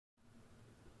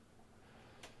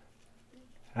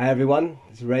Hi everyone,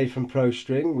 it's Ray from Pro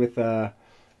String with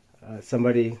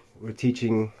somebody we're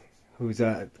teaching who's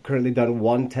currently done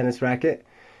one tennis racket.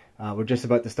 We're just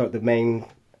about to start the main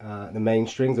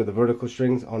strings, or the vertical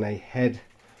strings, on a head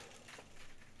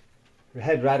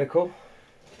radical.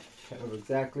 Can't remember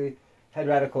exactly. Head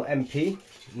radical MP,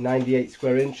 98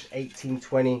 square inch,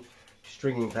 1820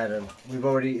 stringing pattern. We've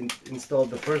already installed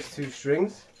the first two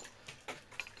strings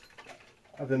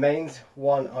of the mains,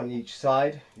 one on each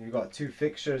side. You've got two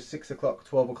fixtures, 6 o'clock,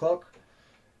 12 o'clock.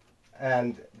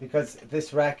 And because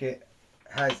this racket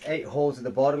has 8 holes at the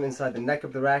bottom inside the neck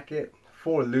of the racket,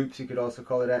 4 loops, you could also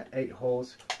call it that, 8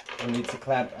 holes, we need to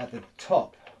clamp at the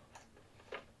top.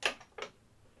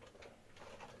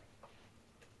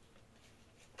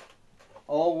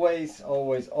 Always,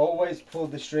 always, always pull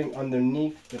the string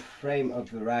underneath the frame of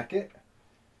the racket.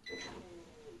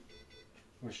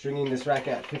 We're stringing this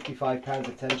racket at 55 pounds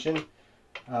of tension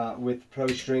with Pro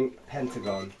String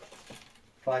Pentagon.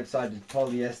 5-sided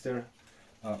polyester,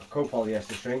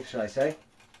 copolyester string, should I say.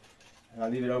 And I'll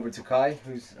leave it over to Kai,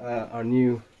 who's our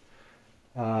new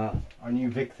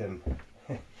victim.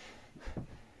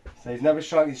 So he's never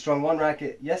strung, he strung one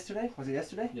racket yesterday, was it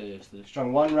yesterday? Yeah, yesterday.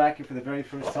 Strung one racket for the very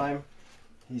first time.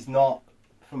 He's not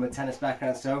from a tennis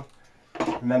background, so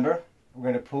remember,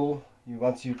 we're going to pull.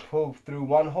 Once you pull through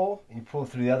one hole, you pull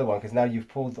through the other one, because now you've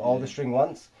pulled all the string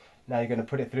once. Now you're going to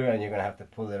put it through and you're going to have to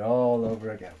pull it all over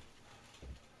again.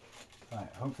 Right,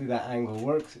 hopefully that angle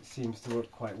works. It seems to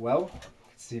work quite well. You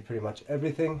can see pretty much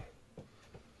everything.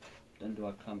 Then do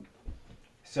I clamp?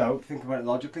 So think about it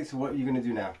logically. So what are you going to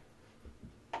do now?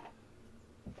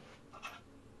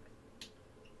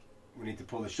 We need to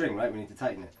pull the string, right? We need to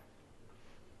tighten it.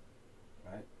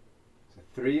 Right. So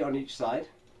 3 on each side.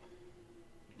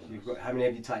 So you've got, how many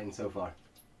have you tightened so far?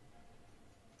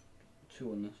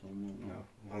 2 on this one. No,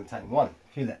 you're going to tighten 1.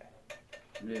 Feel it.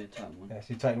 Really tight one. Yeah, so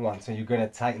you tighten 1. So you're going to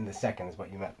tighten the second, is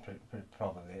what you meant,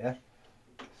 probably, yeah?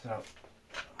 So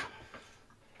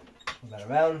pull that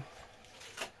around.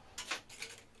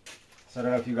 So I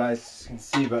don't know if you guys can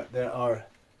see, but there are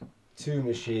 2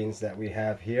 machines that we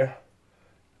have here.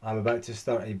 I'm about to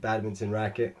start a badminton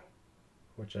racket,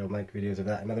 which I'll make videos of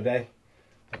that another day.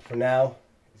 But for now,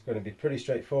 it's going to be pretty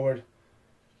straightforward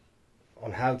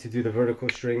on how to do the vertical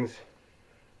strings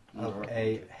of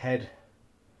a head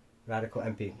radical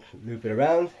MP. Loop it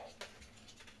around.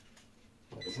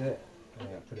 That's it. I'm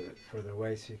going to put it a bit further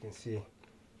away so you can see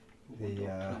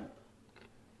the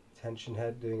tension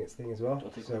head doing its thing as well.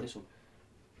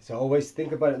 So always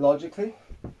think about it logically.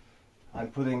 I'm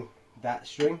putting that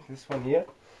string, this one here,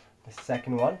 the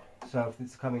second one. So if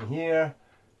it's coming here,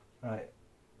 right,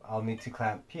 I'll need to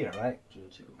clamp here, right?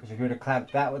 Because if you were to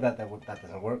clamp that with that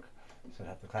doesn't work. So I'd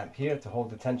have to clamp here to hold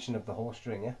the tension of the whole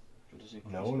string, yeah?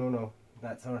 No.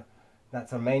 That's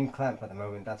our main clamp at the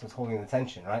moment. That's what's holding the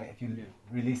tension, right? If you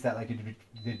release that like you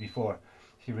did before,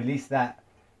 if you release that,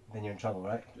 then you're in trouble,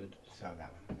 right? Good. So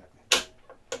that one,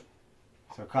 exactly.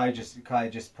 So Kai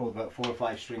just pulled about 4 or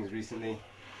 5 strings recently,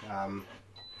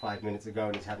 5 minutes ago,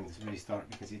 and he's having to restart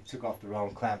because he took off the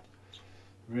wrong clamp.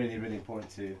 Really, really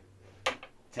important to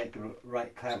take the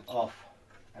right clamp off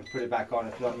and put it back on.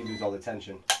 If not, you lose all the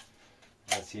tension,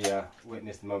 as he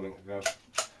witnessed a moment ago.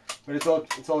 But it's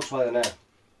all trial and error.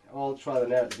 All trial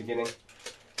and error at the beginning,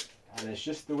 and it's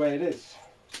just the way it is.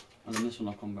 And then this one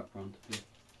I'll come back round.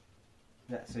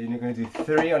 Yeah, so you're going to do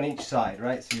 3 on each side,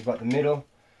 right? So you've got the middle,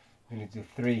 you're going to do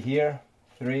 3 here,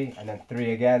 3, and then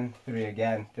 3 again, 3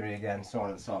 again, 3 again, so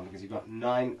on and so on, because you've got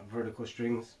 9 vertical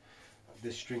strings.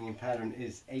 This stringing pattern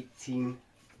is 18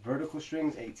 vertical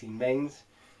strings, 18 mains,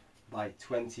 by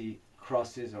 20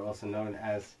 crosses, or also known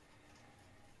as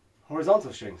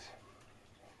horizontal strings.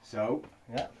 So,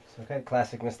 yeah, it's okay,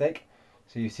 classic mistake.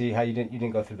 So you see how you didn't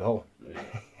go through the hole.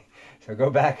 So go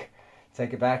back,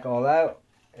 take it back all out.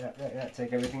 Yeah,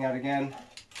 take everything out again.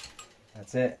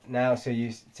 That's it. Now, so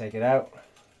you take it out.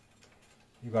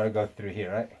 You got to go through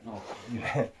here, right? Oh.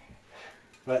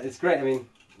 But it's great. I mean,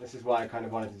 this is why I kind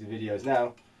of wanted to do videos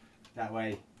now. That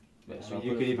way,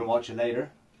 you could even watch it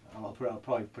later. I'll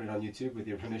probably put it on YouTube with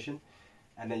your permission,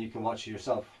 and then you can watch it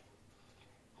yourself.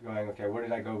 Going, okay, where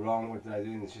did I go wrong? What did I do?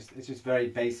 And it's just very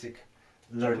basic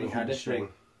learning how to string.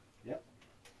 Yep.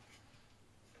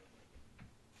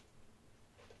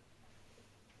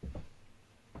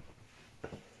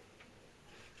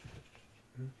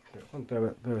 Bear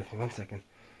with me 1 second,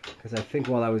 because I think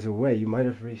while I was away you might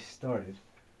have restarted.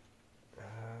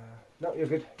 No, you're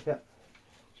good. Yeah.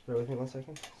 Just bear with me 1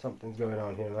 second. Something's going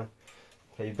on here, man.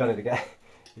 Okay, you've done it again.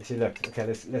 You see, look. Okay,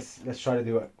 let's try to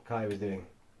do what Kai was doing.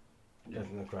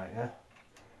 Doesn't look right, yeah?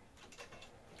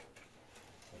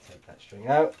 Let's take that string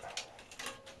out.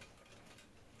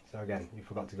 So again, you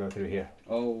forgot to go through here.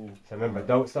 Oh. So remember,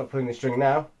 don't stop pulling the string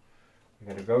now.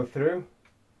 You're going to go through,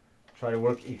 try to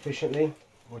work efficiently,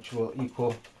 which will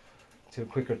equal to a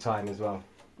quicker time as well.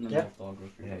 Yeah.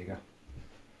 There you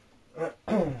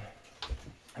go.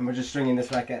 And we're just stringing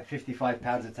this racket at 55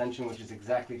 pounds of tension, which is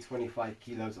exactly 25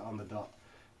 kilos on the dot,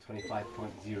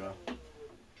 25.0.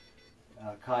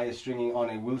 Kai is stringing on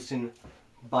a Wilson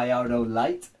Bayardo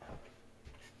Light.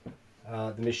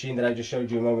 The machine that I just showed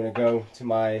you a moment ago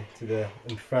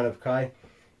in front of Kai,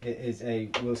 it is a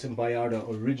Wilson Bayardo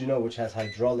Original, which has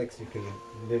hydraulics.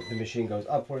 The machine goes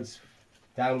upwards,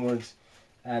 downwards,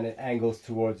 and it angles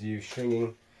towards you,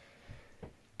 stringing.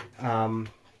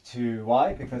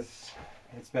 Why? Because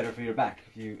it's better for your back.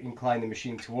 If you incline the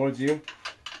machine towards you,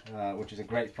 which is a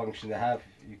great function to have,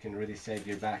 you can really save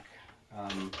your back.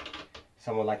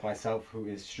 Someone like myself who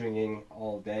is stringing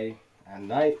all day and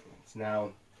night. It's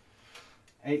now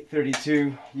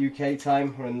 8:32 UK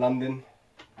time. We're in London,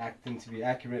 Acton to be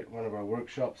accurate, one of our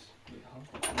workshops.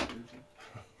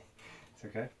 It's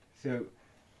okay. So,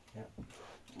 yeah.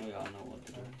 Oh yeah, I know what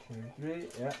to do. 1,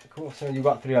 2, 3. Yeah, cool. So you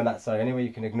got 3 on that side. Anyway,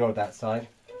 you can ignore that side.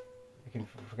 You can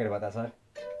forget about that side.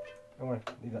 Don't worry,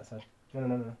 leave that side.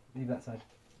 No. Leave that side.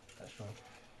 That's wrong.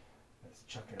 Let's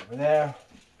chuck it over there.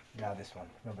 Now this one.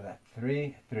 Remember that.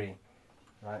 3, 3.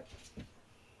 Right?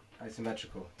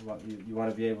 Isometrical. You want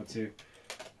to be able to.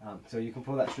 So you can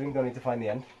pull that string. Don't need to find the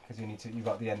end because you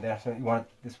got the end there. So you want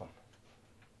this one.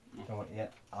 Don't want it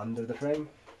yet under the frame.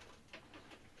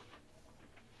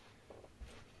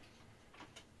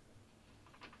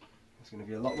 There's going to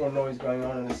be a lot more noise going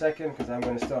on in a second because I'm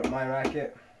going to start my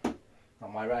racket.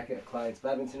 Not my racket, a client's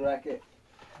badminton racket.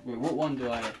 Wait, what one do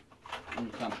I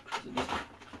unclamp? Is it this one?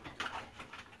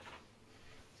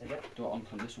 Do I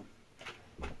unclamp this one?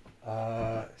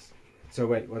 So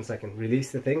wait 1 second.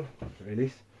 Release the thing.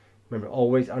 Release. Remember,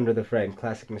 always under the frame.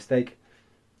 Classic mistake.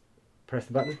 Press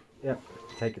the button. Yep.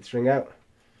 Take its string out.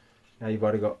 Now you've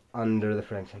got to go under the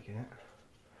frame. Take it out.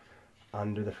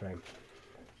 Under the frame.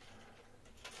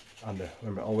 Under.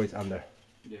 Remember, always under.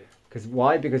 Yeah. Because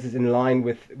why? Because it's in line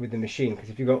with the machine. Because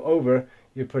if you go over,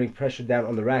 you're putting pressure down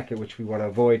on the racket, which we want to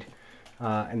avoid.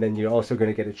 And then you're also going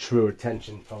to get a truer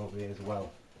tension probably as well.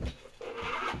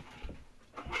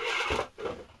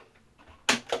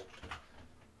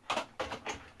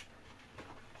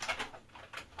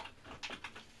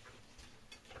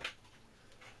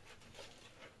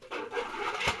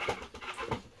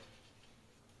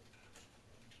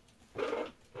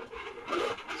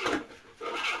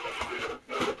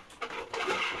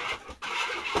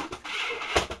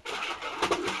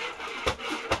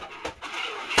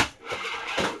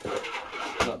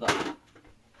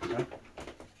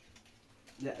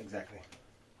 Yeah, exactly.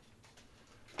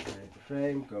 Ready the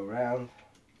frame, go around.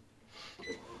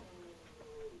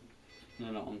 No,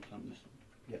 unclamp this one.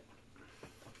 Yep.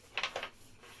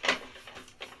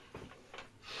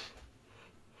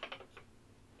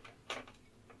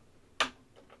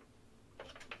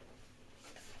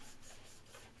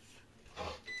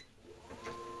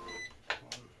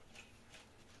 One,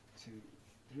 2,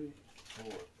 3, 4,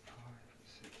 5,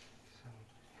 6, 7,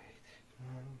 8,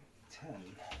 9,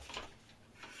 10.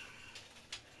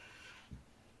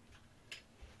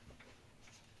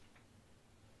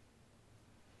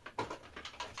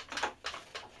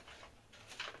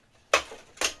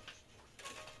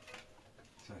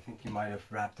 So I think you might have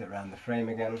wrapped it around the frame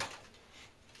again,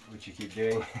 which you keep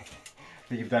doing. I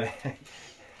think you've done it,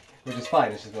 which is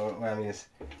fine. It's just what I mean is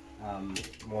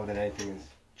more than anything is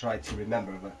try to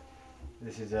remember. But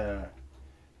this is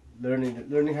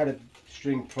learning how to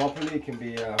string properly can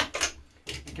be a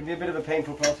bit of a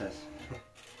painful process.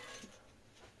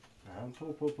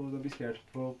 Pull, pull, pull. Don't be scared.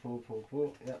 Pull, pull, pull,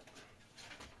 pull. Yep.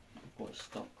 Got it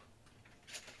stuck.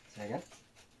 Say again.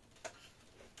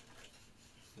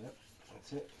 Yep.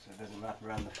 That's it. So it doesn't wrap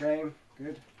around the frame.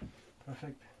 Good.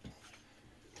 Perfect.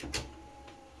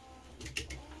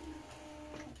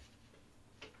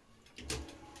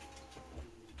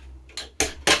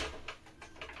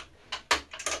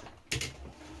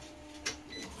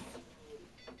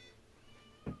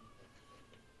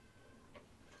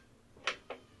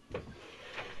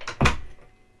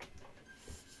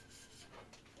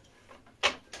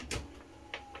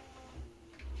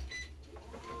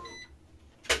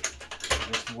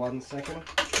 Just 1 second.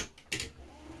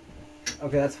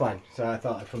 Okay, that's fine. So I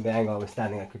thought from the angle I was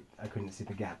standing, I couldn't see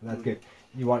the gap. That's good.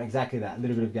 You want exactly that, a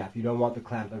little bit of gap. You don't want the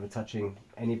clamp ever touching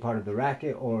any part of the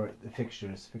racket or the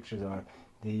fixtures. Fixtures are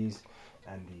these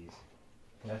and these.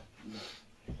 Yeah.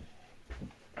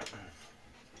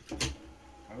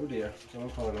 Oh dear!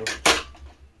 Don't follow me.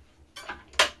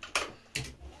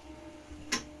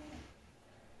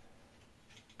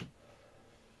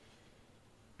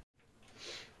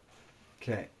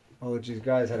 Okay, apologies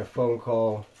guys, had a phone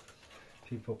call,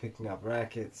 people picking up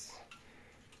rackets,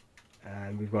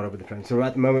 and we've got over the frame. So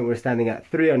at the moment we're standing at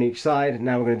 3 on each side.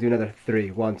 Now we're going to do another 3.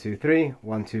 1, 2, 3,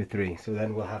 1, 2, 3. So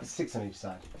then we'll have 6 on each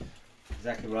side.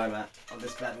 Exactly where I'm at on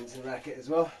this badminton racket as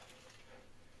well.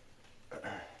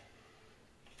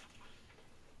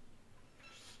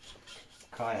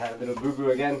 Kai had a little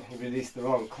boo-boo again. He released the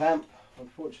wrong clamp,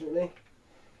 unfortunately.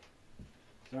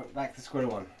 So back to square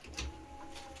one.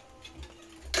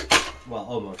 Well,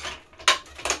 almost.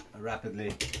 I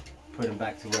rapidly put him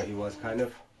back to where he was, kind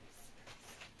of.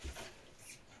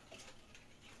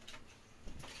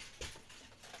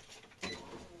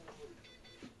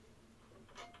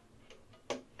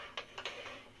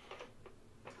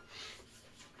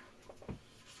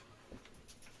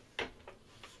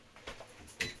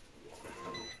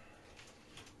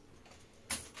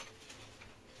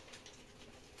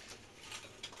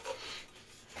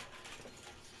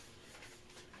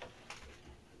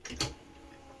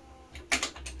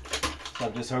 So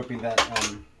I'm just hoping that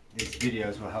these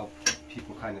videos will help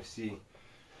people kind of see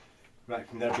right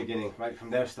from their beginning, right from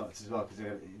their starts as well, because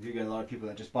you do get a lot of people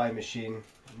that just buy a machine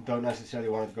and don't necessarily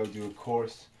want to go do a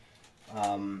course.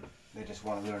 They just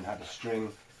want to learn how to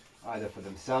string either for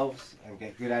themselves and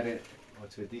get good at it, or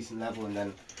to a decent level, and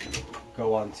then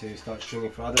go on to start stringing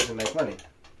for others and make money.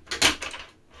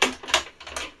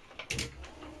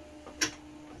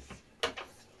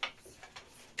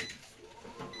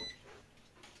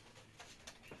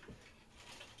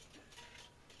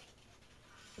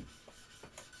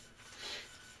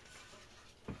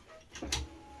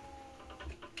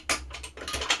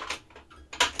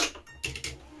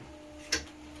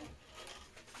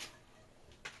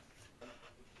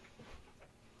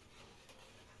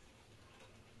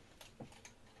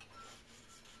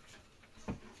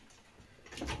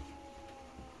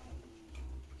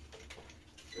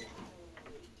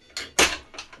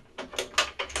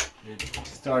 You're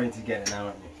starting to get it now,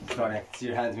 aren't you? Starting, I can see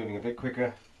your hands moving a bit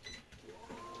quicker.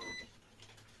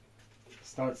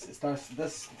 It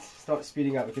does start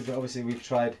speeding up, because obviously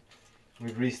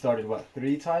we've restarted what,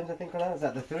 3 times I think on that? Is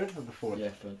that the 3rd or the 4th?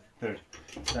 Yeah, 3rd.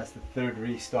 So that's the 3rd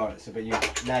restart. So, but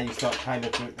now you start kind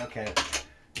of okay.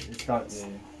 It starts.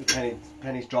 Yeah. The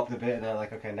pennies dropped a bit, and they're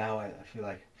like, okay, now I feel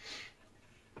like,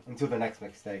 until the next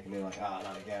mistake, and they're like, ah,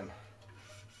 not again.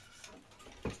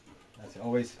 That's it.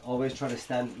 Always try to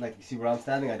stand, like you see where I'm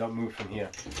standing. I don't move from here.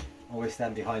 Always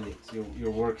stand behind you. So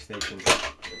your workstation,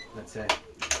 let's say,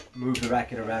 move the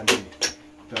racket around you.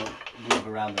 Don't move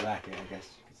around the racket, I guess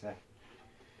you could say.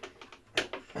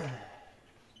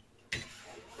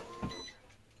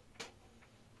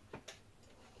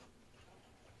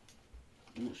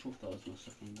 I'm not sure if that was my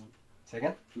second one. Say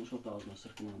again? I'm not sure if that was my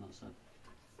second one on that side.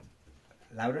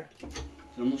 Louder? So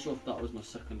I'm not sure if that was my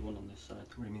second one on this side.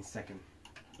 What do you mean second?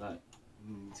 Like,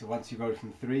 so once you go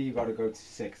from 3, you got to go to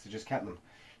 6. So just count them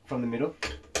from the middle.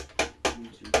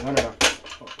 No.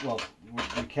 Well,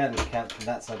 you can count from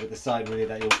that side, but the side really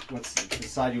that what's the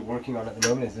side you're working on at the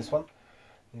moment is this one.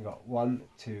 You got 1,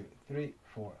 2, 3,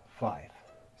 4, 5.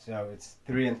 So it's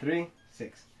 3 and 3,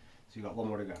 6. So you got 1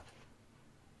 more to go.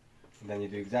 And then you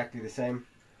do exactly the same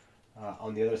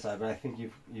on the other side. But I think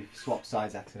you've swapped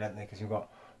sides accidentally, because you've got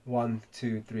 1,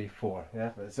 2, 3, 4.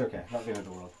 Yeah, but it's okay. Not the end of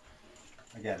the world.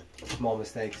 Again, small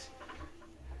mistakes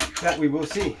that we will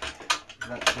see.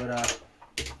 That's what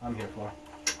I'm here for.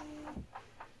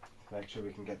 To make sure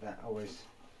we can get that always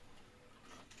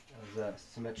as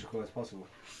symmetrical as possible.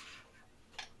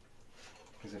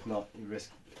 Because if not, you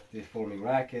risk deforming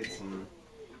rackets, and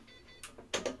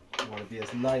you want to be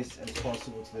as nice as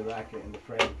possible to the racket and the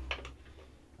frame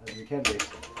as you can be.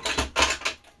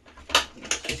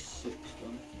 6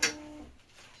 done.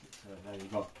 So now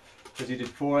you've got, because you did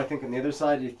 4 I think on the other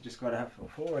side, you just got to have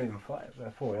 4 or even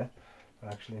 5. 4, yeah?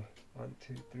 But actually 1,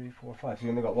 2, 3, 4, 5. So you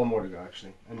only got 1 more to go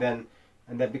actually. And then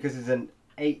because it's an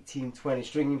 18-20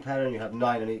 stringing pattern, you have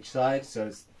 9 on each side, so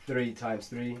it's 3 times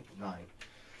 3, 9.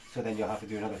 So then you'll have to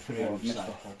do another 3 on each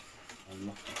side. There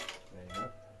you go.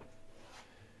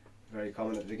 Very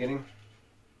common at the beginning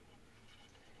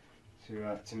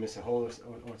to miss a hole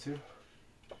or 2.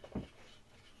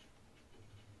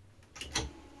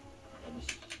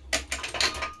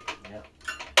 Yeah.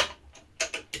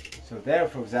 So there,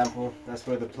 for example, that's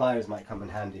where the pliers might come in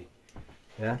handy.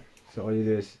 Yeah. So all you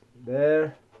do is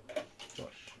there. Gosh.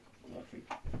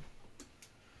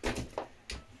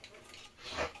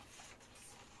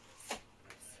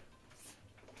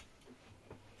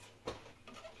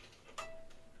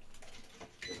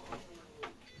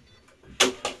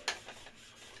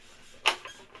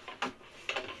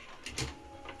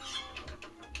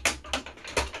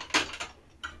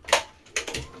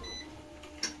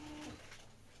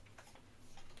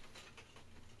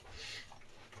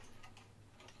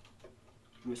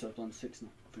 So I've done 6 now,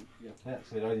 I think, yeah. Yeah,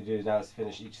 so all you do now is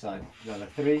finish each side. You got a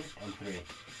 3 and 3.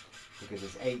 Because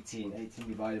it's 18. 18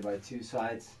 divided by 2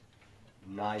 sides.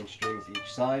 9 strings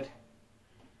each side.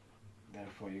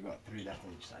 Therefore you got 3 left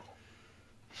on each side.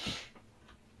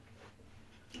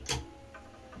 So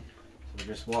we're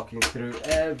just walking through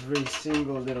every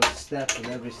single little step and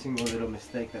every single little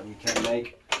mistake that we can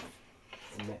make.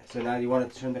 So now you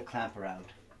want to turn the clamp around.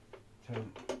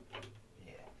 Turn.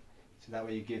 Yeah. So that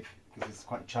way you give, because it's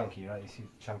quite chunky, right? You see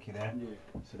the chunky there?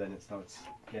 Yeah. So then it starts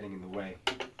getting in the way.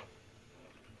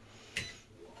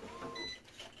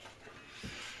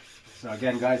 So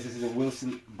again guys, this is a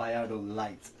Wilson Bayardo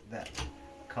Light that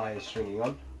Kai is stringing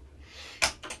on.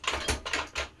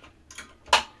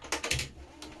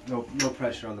 No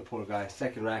pressure on the poor guy.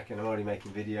 Second rack and I'm already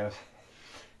making videos.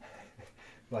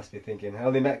 Must be thinking. I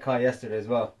only met Kai yesterday as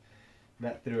well.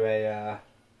 Met through a,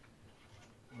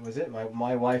 what was it?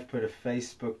 My wife put a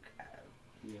Facebook,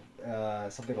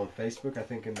 something on Facebook, I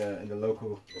think in the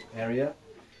local area.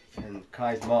 And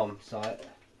Kai's mom saw it.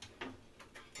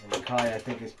 And Kai, I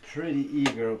think, is pretty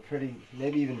eager,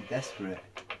 maybe even desperate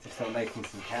to start making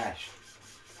some cash.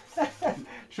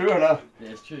 True or not? Yeah,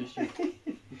 it's true, it's true.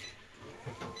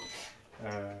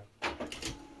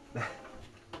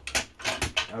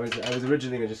 I was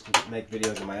originally going to just make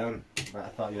videos on my own, but I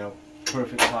thought, you know,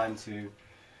 perfect time to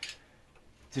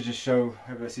just show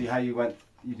everybody, see how you went.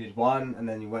 You did one and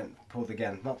then you pulled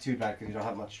again. Not too bad because you don't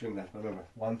have much string left, but remember,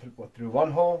 through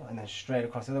one hole and then straight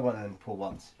across the other one and then pull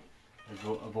once.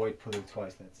 Avoid pulling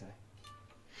twice, let's say.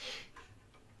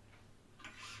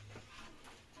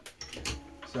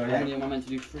 So How yeah. many am I meant to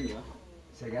do? 3, yeah?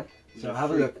 Say again? You So do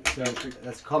have a 3. look. So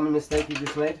that's a common mistake you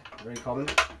just made. Very common.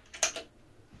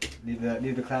 Leave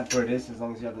the clamp where it is as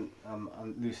long as you haven't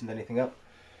loosened anything up.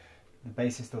 The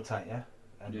base is still tight, yeah?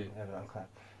 And Yeah. you haven't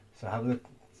unclamped. So have a look.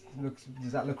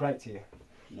 Does that look right to you?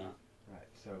 No. Right.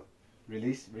 So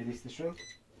release the string.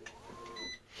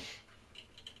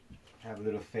 Have a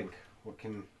little think.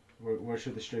 Where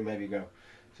should the string maybe go?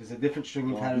 So it's a different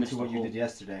stringing Well, pattern to what you did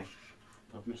yesterday.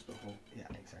 I've missed the hole. Yeah,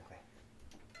 exactly.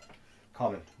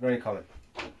 Common, very common.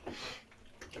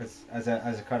 Because as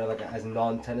a kind of like as a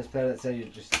non-tennis player, let's say, you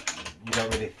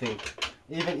don't really think.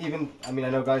 Even I mean,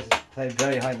 I know guys that play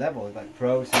very high level, like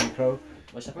pro, semi-pro,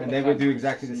 and they would do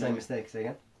exactly the same mistakes. Say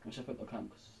again. Why should I put the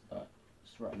clamp? Because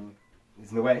it's right in the way.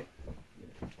 It's in the way.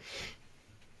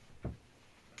 Yeah.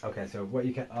 Okay, so what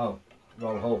you can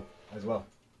wrong hole as well.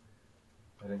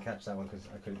 I didn't catch that one because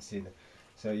I couldn't see it.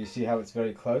 So you see how it's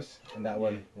very close, and that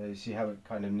one, you see how it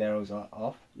kind of narrows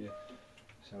off? Yeah.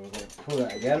 So we're going to pull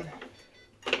that again.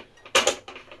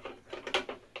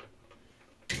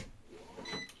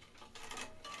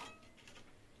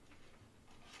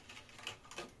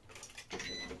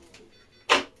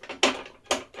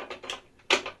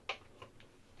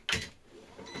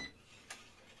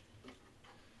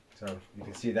 So you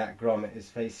can see that grommet is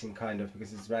facing kind of,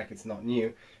 because this racket's not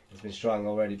new, it's been strung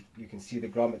already, you can see the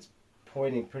grommet's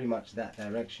pointing pretty much that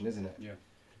direction, isn't it? Yeah.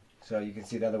 So you can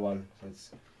see the other one, so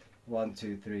it's 1,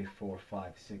 2, 3, 4,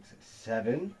 5, 6,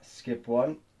 7, skip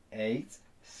 1, 8,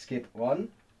 skip 1,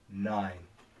 9.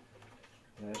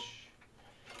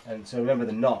 And so remember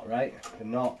the knot, right? The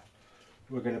knot,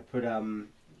 we're going to put,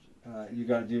 you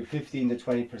got to do 15 to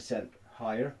 20%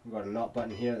 higher. We've got a knot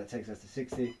button here that takes us to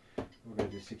 60. We're going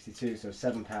to do 62, so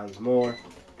 7 pounds more.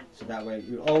 So that way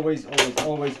you're always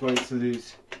going to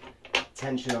lose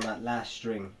tension on that last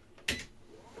string.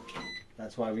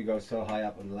 That's why we go so high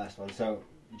up on the last one. So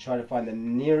you try to find the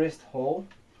nearest hole,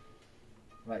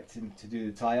 right, to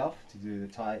do the tie off, to do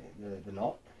the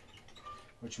knot,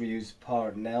 which we use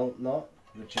Parnell knot,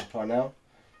 Richard Parnell,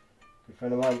 good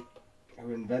friend of mine,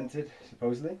 who invented,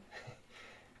 supposedly,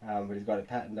 but he's got a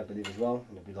patent, I believe, as well,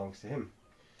 and it belongs to him.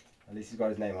 At least he's got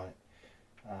his name on it.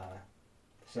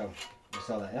 So we'll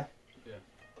sell that, yeah? Yeah.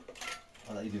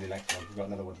 I'll let you do the next one. We've got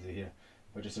another one to do here.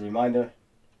 But just a reminder,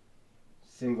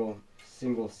 single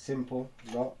simple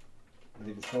knot, I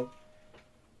believe it's called.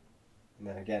 And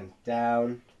then again,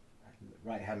 down,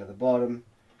 right hand at the bottom,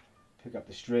 pick up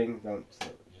the string,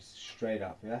 just straight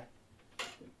up, yeah?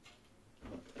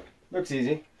 Looks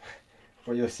easy,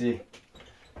 but you'll see.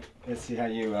 Let's see how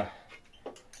you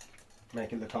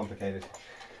make it look complicated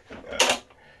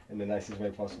in the nicest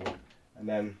way possible. And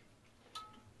then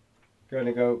going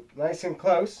to go nice and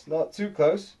close, not too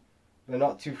close, but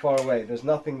not too far away. There's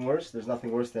nothing worse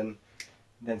than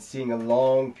seeing a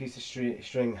long piece of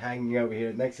string hanging over here.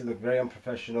 It makes it look very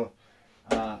unprofessional.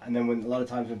 And then a lot of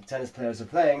times when tennis players are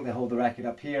playing, they hold the racket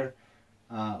up here,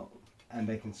 and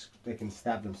they can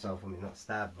stab themselves. I mean, not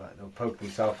stab, but they'll poke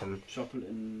themselves. And shall I put it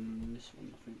in this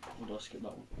one, I think? Or do I skip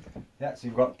that one? yeah, so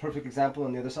you've got a perfect example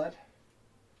on the other side.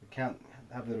 Count,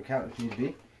 have a little count if need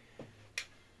be.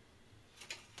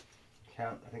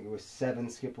 Count, I think it was 7,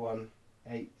 skip 1,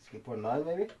 8, skip 1, 9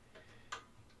 maybe?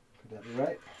 Could that be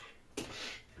right?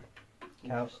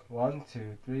 Count 1,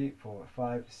 2, 3, 4,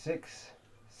 5, 6,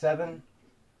 7,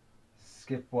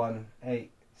 skip 1,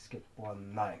 8, skip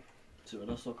 1, 9. So where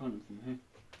do I start counting from here?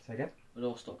 Say again? Where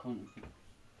do I start counting from?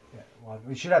 Yeah, 1.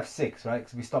 We should have 6, right?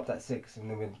 Because we stopped at 6 and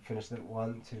then we finished at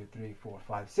 1, 2, 3, 4,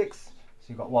 5, 6. So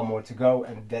you've got 1 more to go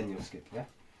and then you'll skip, yeah?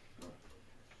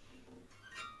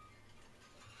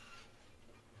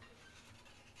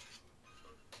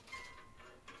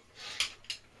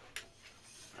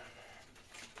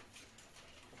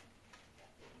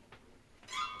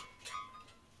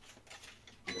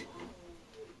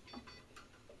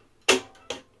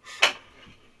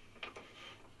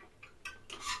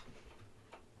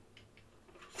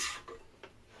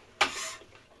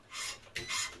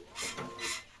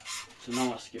 So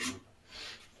now I skip one.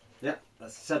 Yeah,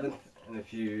 that's the 7th. And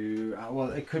if you,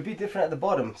 well, it could be different at the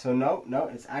bottom. So no,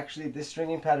 it's actually, this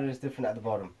stringing pattern is different at the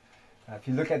bottom. If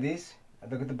you look at these,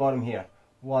 look at the bottom here.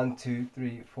 1, 2,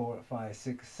 3, 4, 5,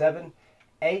 6, 7,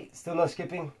 8, still no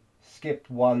skipping, skip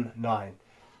 1, 9.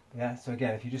 Yeah, so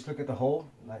again, if you just look at the hole,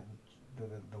 like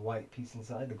the white piece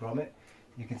inside, the grommet,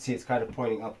 you can see it's kind of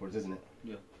pointing upwards, isn't it?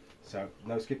 Yeah. So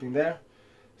no skipping there.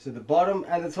 So the bottom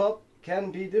and the top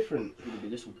can be different. Would it be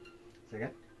this one? Say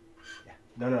again? Yeah.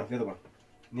 No, the other one.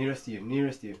 Nearest to you,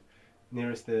 nearest the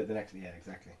next, yeah,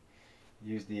 exactly.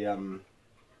 Use the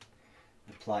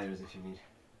pliers if you need.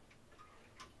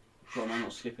 So am I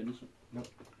not skipping this one? Nope.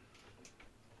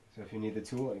 So if you need the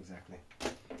tool, exactly.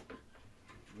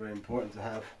 Very important to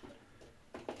have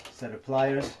a set of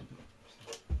pliers.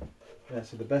 Yeah,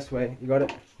 so the best way, you got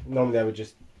it? Normally I would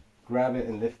just grab it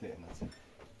and lift it and that's it.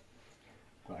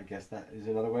 But I guess that is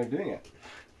another way of doing it.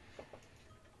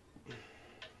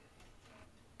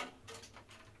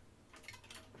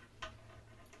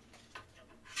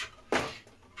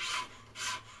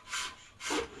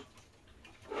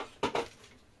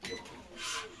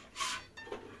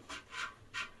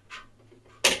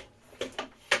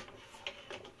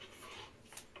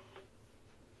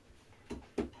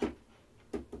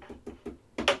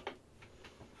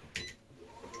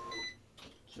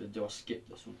 So do I skip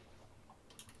this one?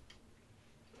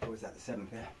 Oh, was that the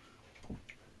 7th? Yeah.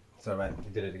 It's alright,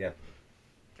 you did it again.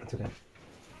 It's okay.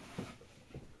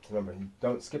 So remember, you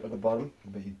don't skip at the bottom,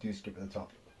 but you do skip at the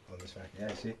top on this racket.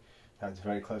 Yeah, see? That's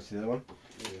very close to the other one.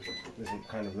 Doesn't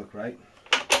kind of look right.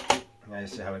 Now you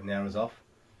see how it narrows off.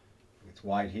 It's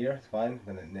wide here, it's fine,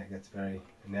 then it gets very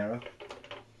narrow.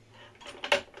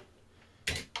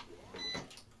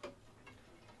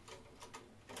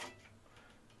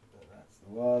 That's the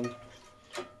one.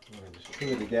 We're going to just pull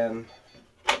it again,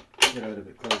 get a little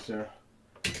bit closer.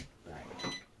 Bang.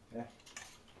 Yeah.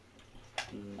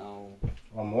 Now,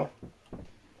 One more.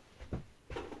 do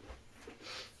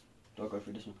I go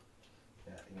through this one?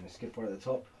 Yeah, you're going to skip one at the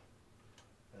top,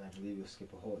 and I believe you'll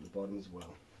skip a hole at the bottom as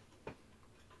well.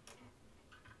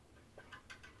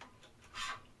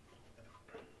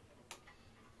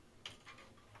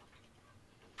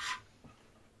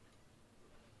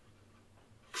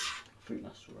 I think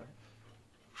that's right.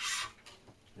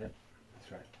 Yeah,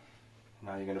 that's right.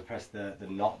 Now you're going to press the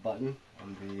knot button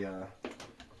on the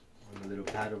little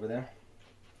pad over there.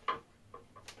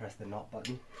 Press the knot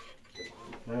button.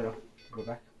 No, go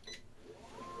back.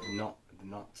 The knot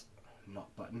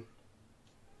button.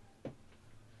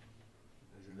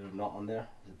 There's a little knot on there.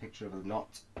 There's a picture of a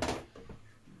knot.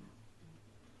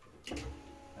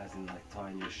 As in like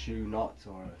tying your shoe knot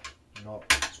or a knot,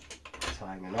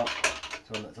 tying a knot.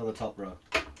 It's on the top row.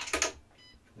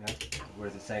 Yeah. Where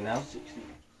does it say now? 60.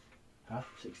 Huh?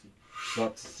 60. Go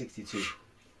up to 62.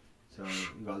 So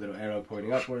you've got a little arrow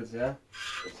pointing upwards, yeah?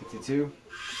 62.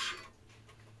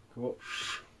 Cool.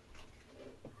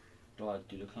 Do I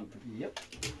do the clamping? Yep.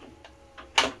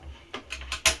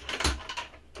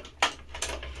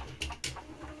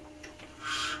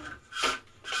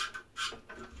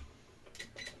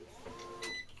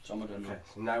 So I'm gonna Okay,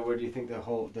 so now where do you think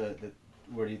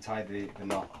where do you tie the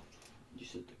knot? You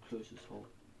said the closest hole.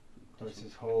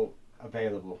 Closest hole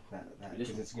available.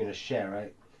 Because it's going to share,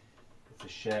 right? It's a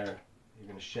share. You're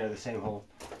going to share the same hole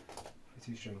for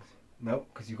 2 strings. No,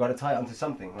 because you've got to tie it onto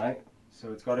something, right?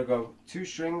 So it's got to go 2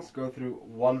 strings, go through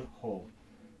 1 hole.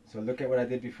 So look at what I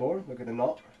did before. Look at the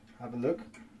knot. Have a look.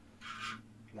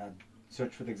 Now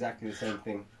search for exactly the same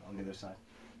thing on the other side.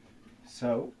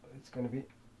 So it's going to be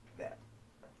there.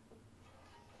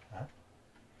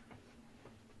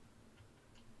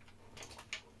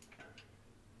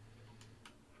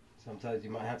 Sometimes you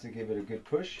might have to give it a good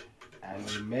push, and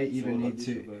you may even need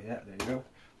to, yeah, there you go,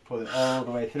 pull it all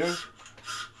the way through.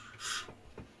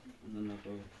 And then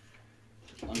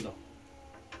I'll go under.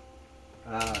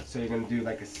 So you're going to do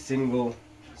like a single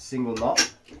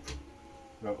knot.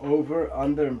 Go over,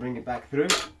 under, and bring it back through.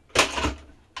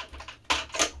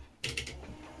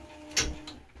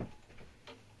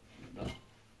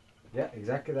 Yeah,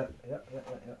 exactly that. Yeah.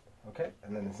 Okay,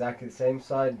 and then exactly the same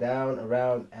side, down,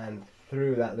 around, and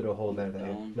through that little hole there.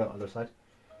 No, other side.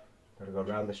 Got to go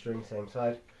around the string, same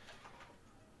side.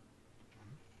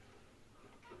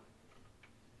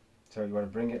 So you want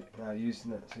to bring it, now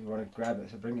using it, so you want to grab it,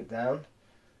 so bring it down.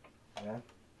 Yeah.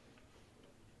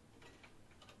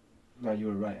 No, you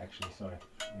were right actually, sorry.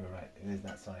 You were right, it is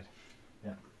that side.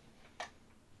 Yeah.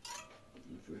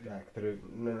 Back through,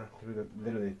 no, through the,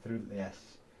 literally through, yes.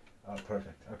 Oh,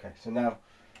 perfect. Okay, so now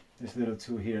this little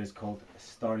tool here is called a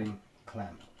starting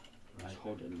clamp. Right. Just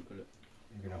hold it and pull it.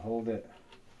 You're going to hold it,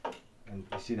 and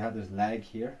you see how there's lag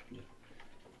here? Yeah.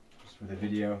 Just for the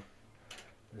video,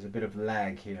 there's a bit of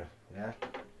lag here, yeah?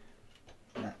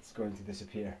 That's going to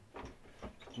disappear.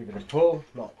 You're going to pull,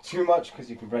 not too much because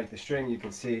you can break the string, you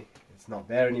can see it's not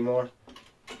there anymore,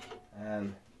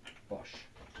 and bosh,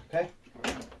 okay?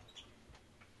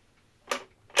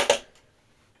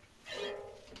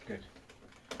 Good.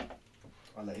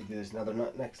 I'll let you do this another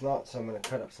knot, next knot, so I'm going to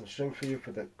cut up some string for you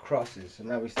for the crosses. So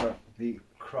now we start with the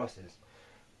crosses,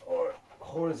 or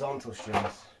horizontal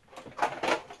strings.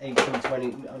 18,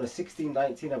 20, on a 16,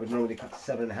 19 I would normally cut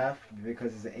 7.5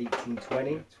 because it's 18,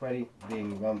 20, 20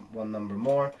 being one number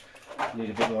more. You need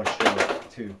a bit more string.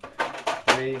 2,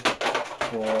 3,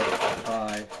 4,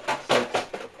 5,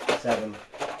 6, 7,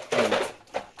 8.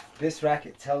 This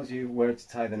racket tells you where to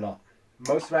tie the knot.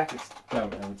 Most rackets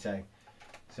don't, I would say.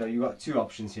 So you've got two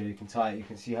options here. You can tie it, you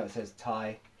can see how it says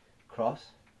tie, cross,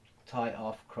 tie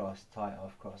off, cross, tie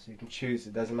off, cross. So you can choose,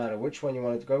 it doesn't matter which one you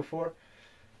want it to go for.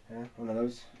 Yeah, one of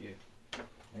those. Yeah.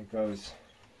 It goes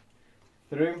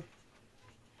through, and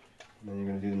then you're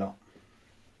going to do the knot.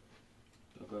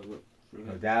 Go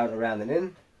down, around, and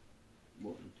in.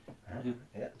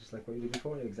 Yeah, just like what you did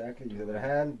before. Exactly. Use the other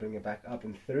hand, bring it back up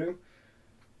and through.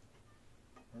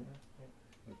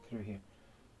 Go through here.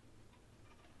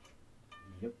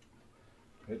 Yep.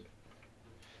 Good.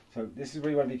 So this is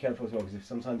where you want to be careful as well, because if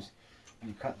sometimes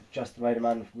you cut just the right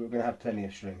amount, we're going to have plenty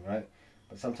of string, right?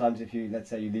 But sometimes if you, let's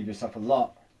say you leave yourself a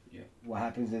lot, yeah, what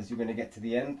happens is you're going to get to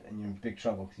the end and you're in big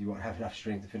trouble because you won't have enough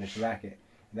string to finish the racket.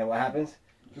 And then what happens?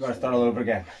 You've got to start all over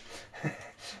again.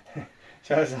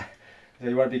 So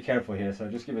you want to be careful here. So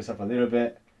just give yourself a little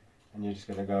bit, and you're just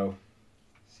going to go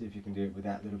see if you can do it with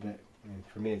that little bit. I mean,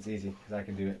 for me it's easy because I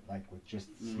can do it like with just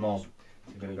small. So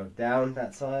you're going to go down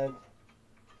that side.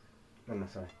 No,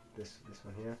 sorry, this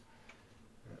one here.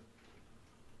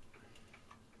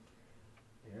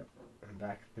 Yep, and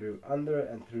back through, under,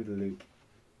 and through the loop.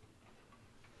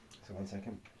 So 1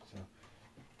 second. So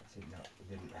see, no, it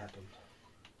didn't happen.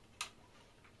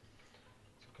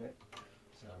 It's okay.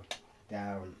 So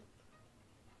down,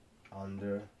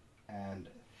 under, and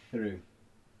through.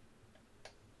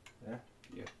 Yeah.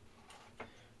 Yeah.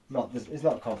 It's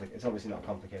not complicated. It's obviously not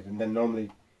complicated. And then normally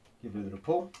give it a little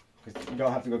pull, because you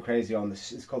don't have to go crazy on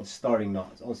this. It's called the starting knot.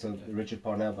 It's also the Richard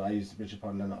Parnell, but I use the Richard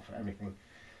Parnell knot for everything.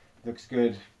 Looks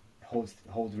good, holds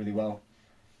really well,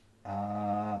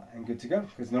 and good to go.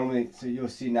 Because normally, so you'll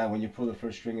see now when you pull the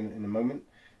first string in a moment,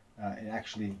 it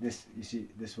actually, this, you see,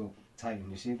 this will tighten.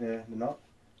 You see the knot?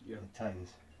 Yeah. It tightens.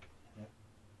 Yeah.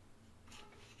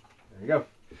 There we go.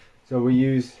 So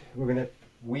we're gonna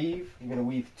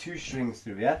weave 2 strings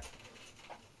through, yeah?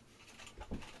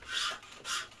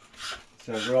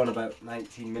 So we're on about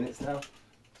 19 minutes now.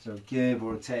 So give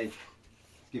or take,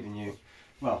 it's giving you,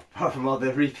 well, apart from all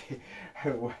the repeat.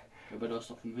 But I'll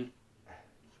stop from here.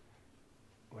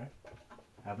 Where?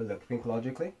 Have a look. Think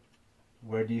logically.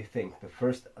 Where do you think? The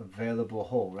first available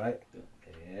hole, right?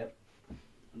 Yeah. Yep.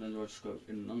 And then I'll just go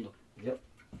in and under. Yep.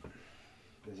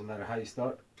 Doesn't matter how you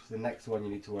start. It's the next one you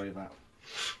need to worry about.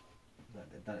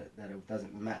 That it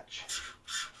doesn't match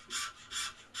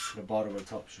the bottom or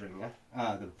top string, yeah?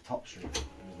 Ah, the top string.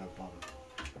 There's no bottom.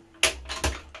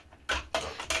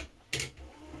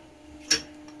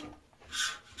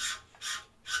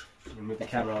 I'm gonna move the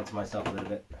camera onto myself a little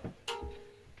bit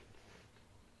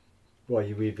while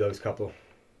you weave those couple.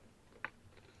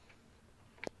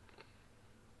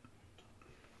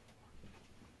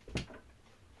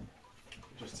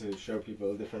 Just to show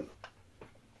people a different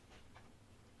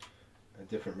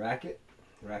racket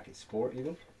sport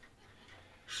even.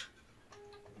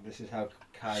 This is how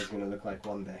Kai is going to look like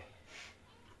one day.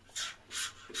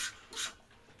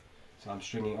 So I'm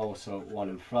stringing also one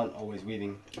in front, always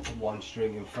weaving one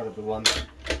string in front of the one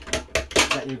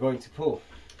that you're going to pull.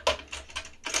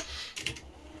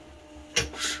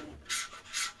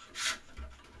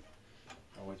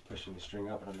 Always pushing the string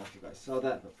up. I don't know if you guys saw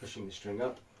that, but pushing the string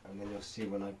up, and then you'll see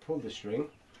when I pull the string,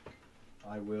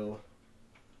 I will.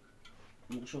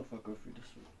 I'm not sure if I go through this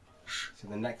one. So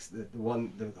the next,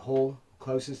 the hole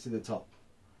closest to the top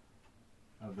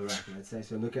of the racket, let's say.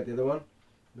 So look at the other one.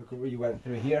 Look at where you went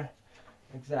through here.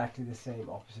 Exactly the same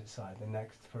opposite side, the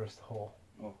next first hole.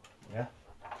 Oh. Yeah?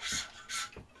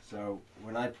 So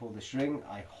when I pull the string,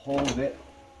 I hold it.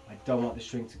 I don't want the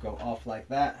string to go off like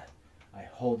that. I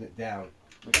hold it down.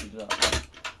 What do you do that?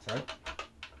 Sorry?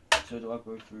 So do I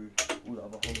go through all the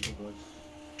other holes or do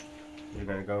You're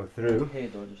going to go through. here,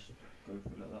 do I just go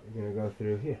through like that? You're going to go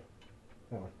through here.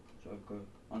 That one. So I go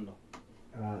under.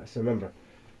 So remember,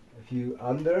 if you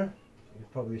under, you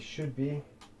probably should be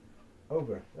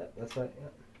over. Yeah, that's right. Yeah.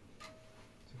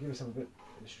 So give yourself a bit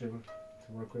of string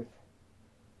to work with.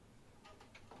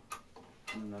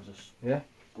 And then I just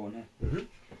go on here. Mm-hmm.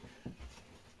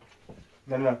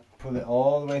 No. Pull it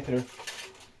all the way through.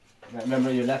 Now,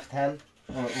 remember your left hand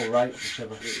or right,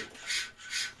 whichever.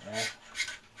 Yeah.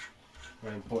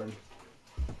 Very important.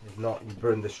 If not, you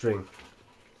burn the string.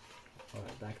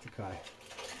 Alright, back to Kai.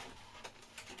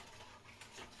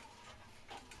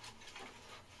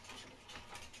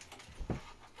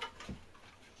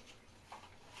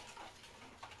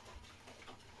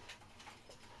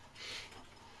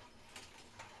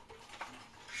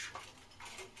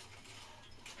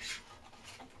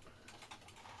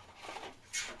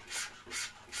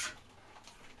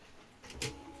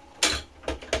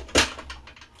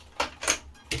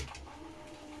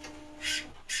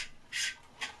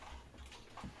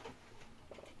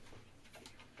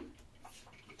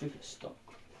 I think it's stuck.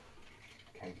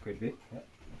 Okay, could be. Yep.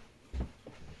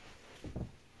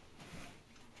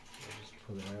 Just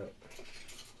pull it out.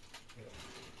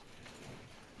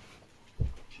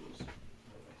 Cheers.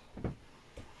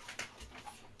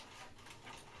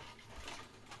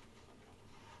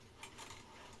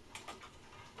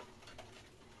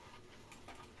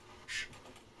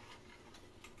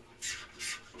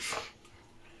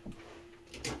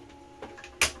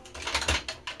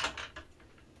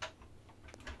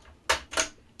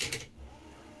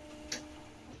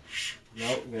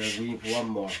 Now we're going to weave one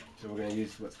more. So we're going to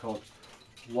use what's called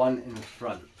one in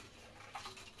front.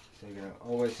 So you're going to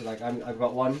always, so like I've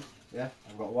got one, yeah,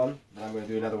 I've got one, but I'm going to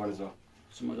do another one as well.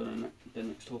 Someone done the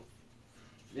next hole.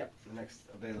 Yep, the next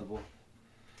available.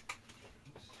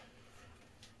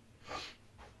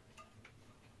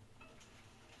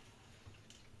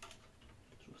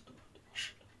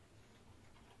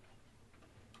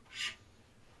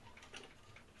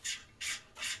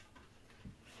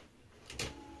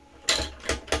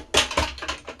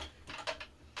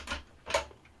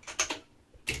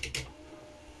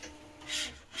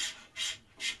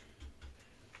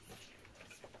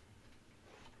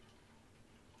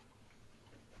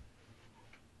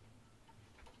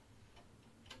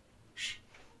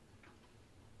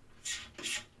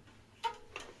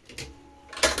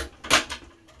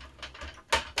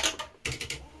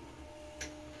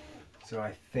 So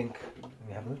I think, let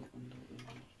me have a look.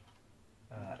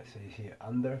 So you see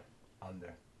under,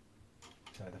 under.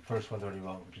 So the first one's already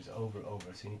wrong, which is over, over.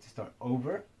 So you need to start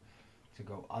over to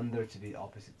go under to be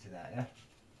opposite to that, yeah?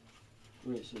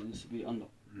 Wait, so it needs to be under.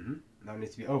 Mm-hmm. Now it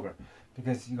needs to be over.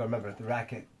 Because you gotta remember, the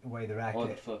racket, the way the racket... Oh,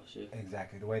 the first, yeah.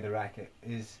 Exactly, the way the racket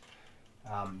is,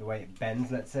 the way it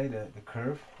bends, let's say, the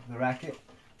curve of the racket,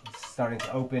 it's starting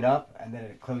to open up and then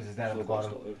it closes down at the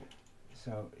bottom.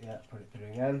 So, yeah, put it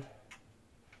through again.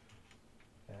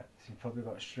 Yeah, so you probably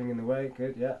got a string in the way,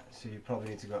 good, yeah. So you probably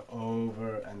need to go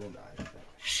over and then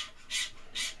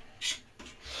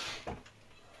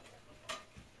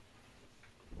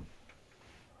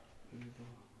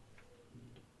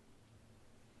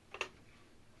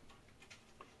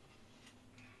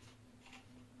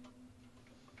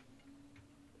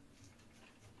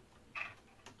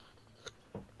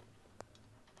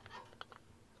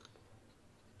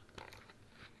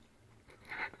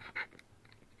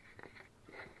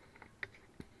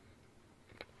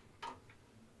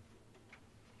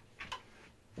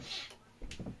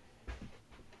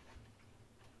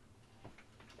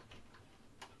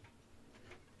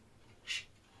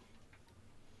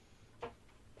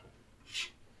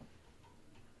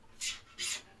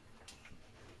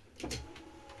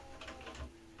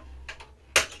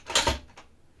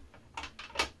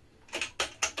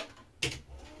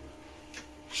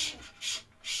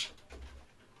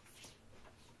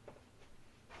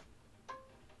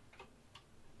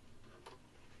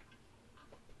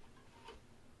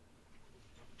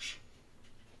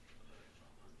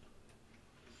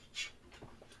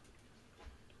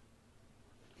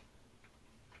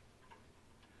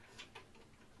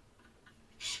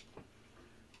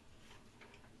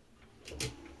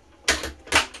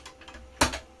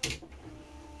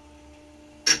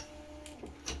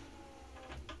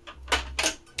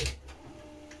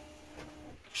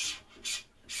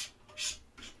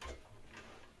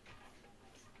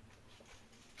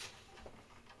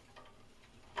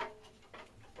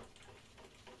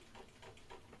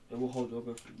what hole do I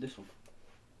go for? This one?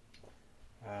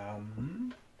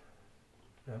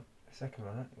 No, the second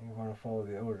one, right? You want to follow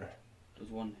the order.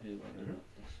 There's one here, but I don't know.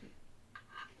 Let's see.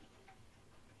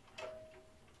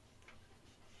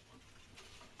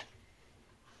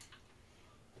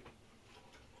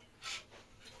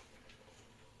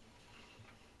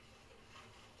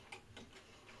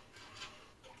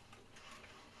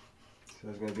 So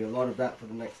there's going to be a lot of that for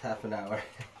the next half an hour.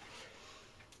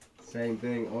 Same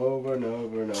thing over and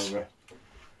over and over.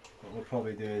 What we'll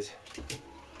probably do is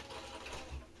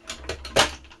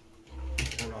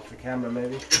turn off the camera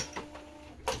maybe.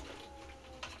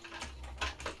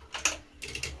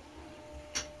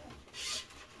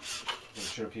 I'm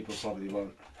sure people probably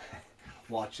won't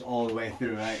watch all the way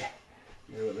through, right?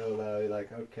 They'll be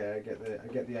like, okay, I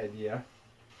get the idea,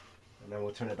 and then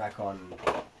we'll turn it back on in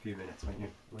a few minutes when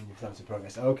you've done some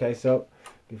progress. Okay, so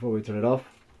before we turn it off,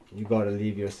 you got to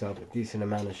leave yourself a decent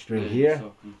amount of string here.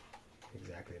 So,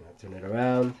 Exactly. Now turn it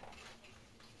around.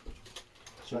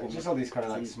 So just all these kind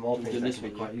of like small things that can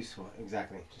be quite useful.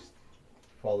 Exactly. Just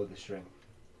follow the string.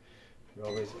 If you're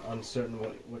always uncertain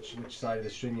which side of the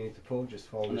string you need to pull, just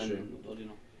follow the string.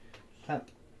 Tap.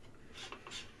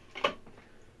 Make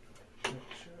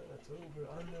sure that's over,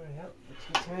 under, yep, looks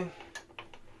good to me.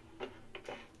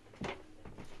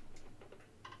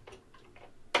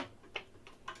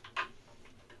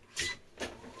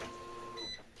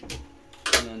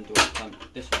 And then do I clamp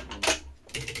this one?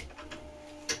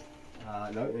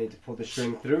 No, you need to pull the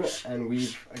string through and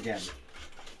weave again.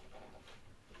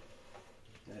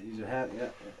 Use your hand, yeah.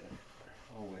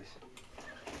 Always.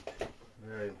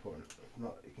 Very important. If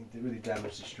not, it can really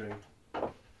damage the string.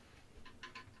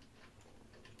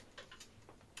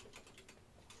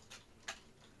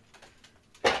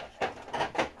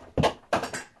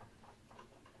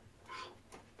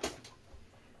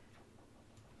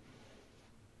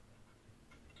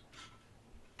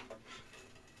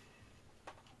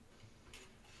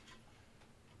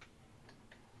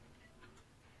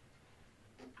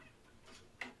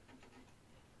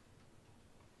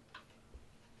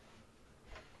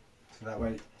 So that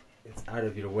way it's out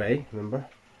of your way, remember?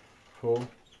 Pull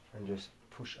and just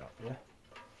push up, yeah?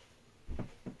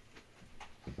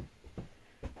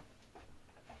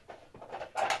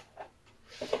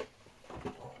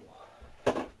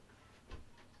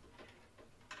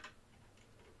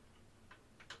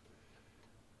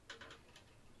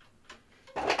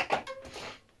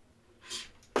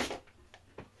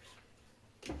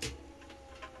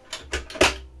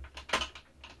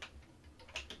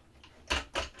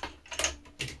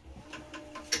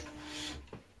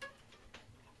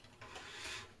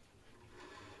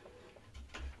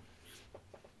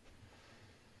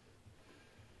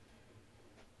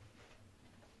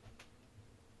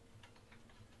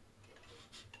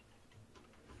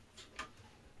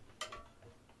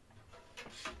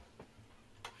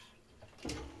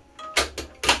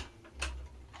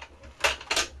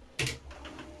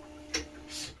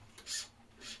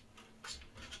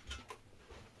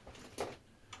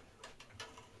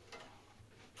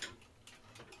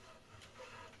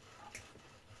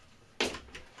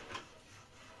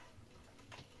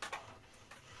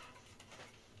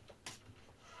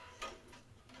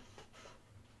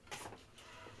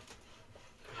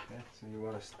 So you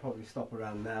want to probably stop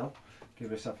around now,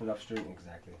 give yourself enough string.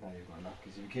 Exactly, now you've got enough,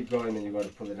 because if you keep going then you've got to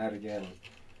pull it out again.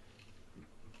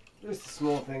 Just the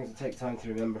small things that take time to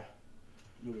remember.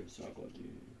 No, wait, so I've got to do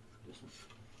this one.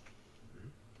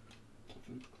 I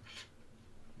think.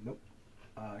 Nope.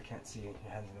 I can't see your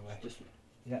hands in the way. This one.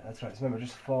 Yeah, that's right. So remember,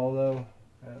 just follow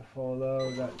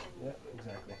that. Yeah,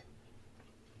 exactly.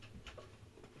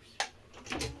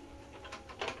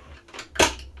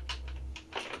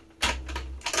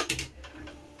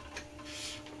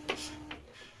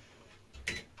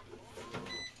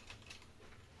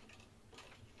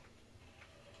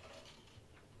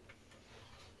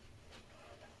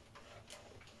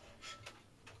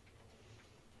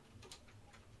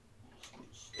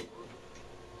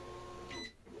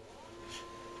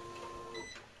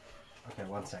 Okay,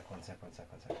 one sec.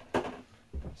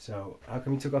 So, how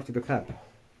come you took off the clamp?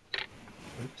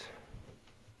 Oops.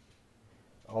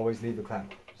 Always leave the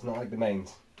clamp. It's not like the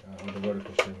mains, or the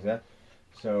vertical strings, yeah?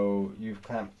 So, you've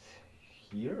clamped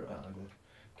here.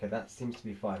 Okay, that seems to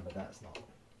be fine, but that's not.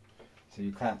 So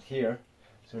you clamped here.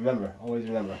 So remember, always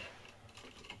remember,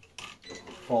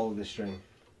 follow the string.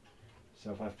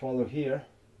 So if I follow here,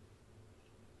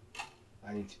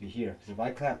 I need to be here. Because if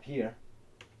I clamp here,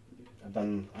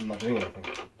 I'm not doing anything.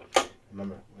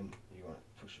 Remember, when you want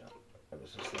to push up ever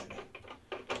so slightly.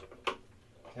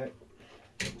 Okay.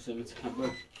 So it's clamp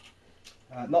both.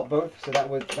 Not both. So that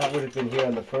would have been here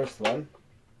on the first one.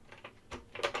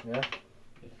 Yeah?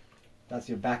 That's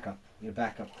your backup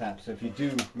clamp. So if you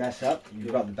do mess up,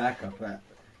 you've got the backup. But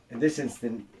in this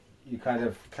instant, you kind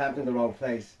of clamped in the wrong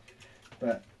place,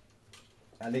 but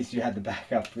at least you had the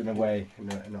backup in a way, in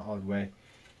an odd way.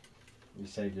 You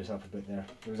saved yourself a bit there.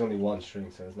 There was only one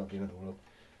string, so it's not the end of the world.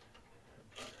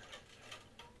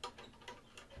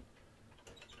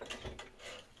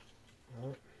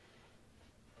 Right.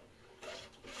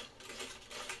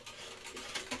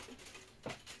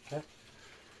 Okay.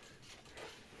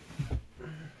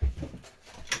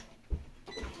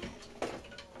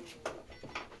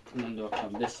 And then do I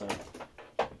clamp this side?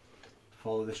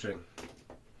 Follow the string.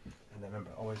 And then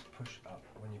remember, always push up.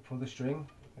 When you pull the string,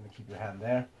 you're going to keep your hand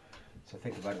there. So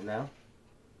think about it now.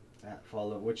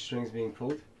 Follow which string's being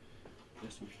pulled.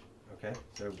 This one. Okay,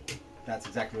 so that's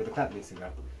exactly where the clamp needs to go.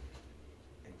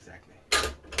 Exactly.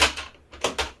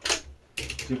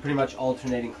 So you're pretty much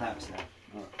alternating clamps now.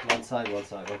 Alright. One side, one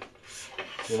side. Right?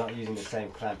 So you're not using the same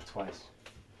clamp twice.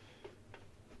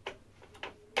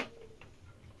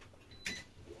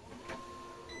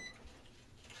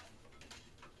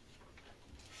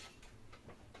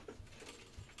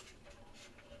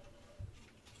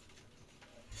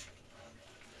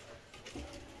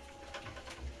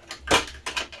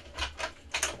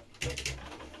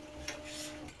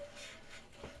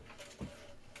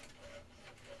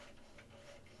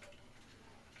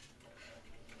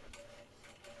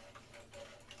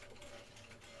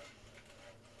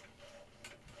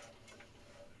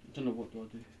 I don't know, what do I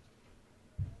do?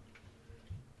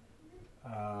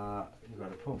 You've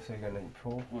got to pull, so you're going to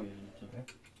pull. Oh yeah,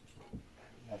 Okay.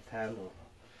 Left hand or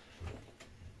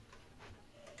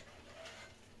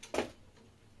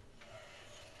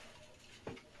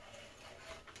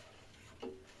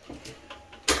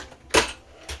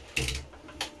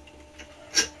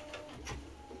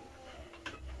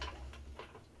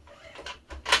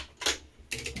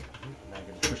now you're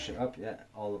going to push it up, yeah,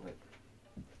 all of it.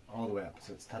 All the way up,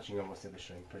 so it's touching almost the other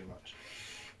string pretty much.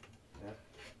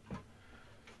 Yeah.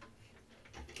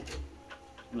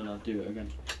 and then I'll do it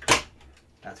again.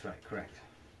 That's right, correct.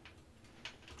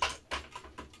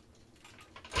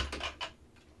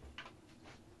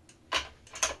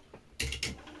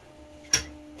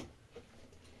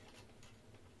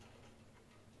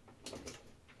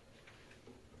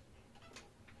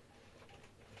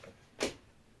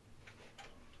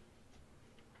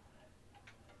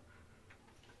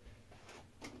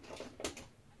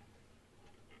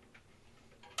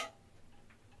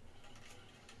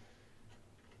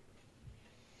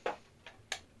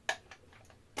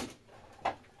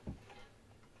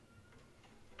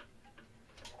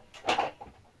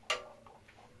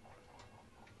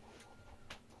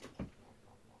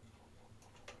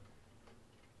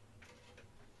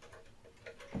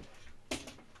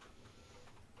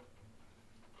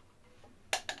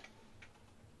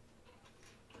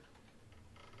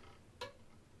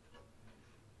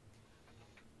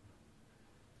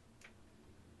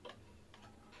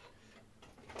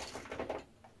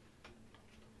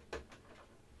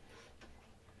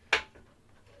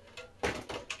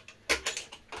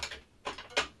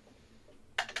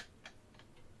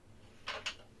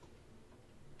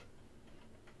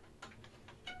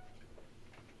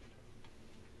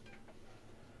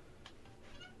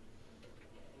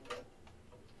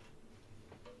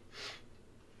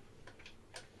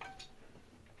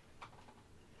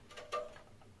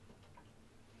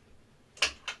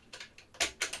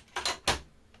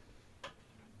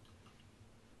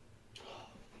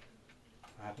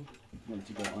 What happened? I wanted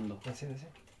to go under. That's it, that's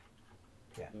it.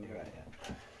 Yeah, Okay. you're right, yeah.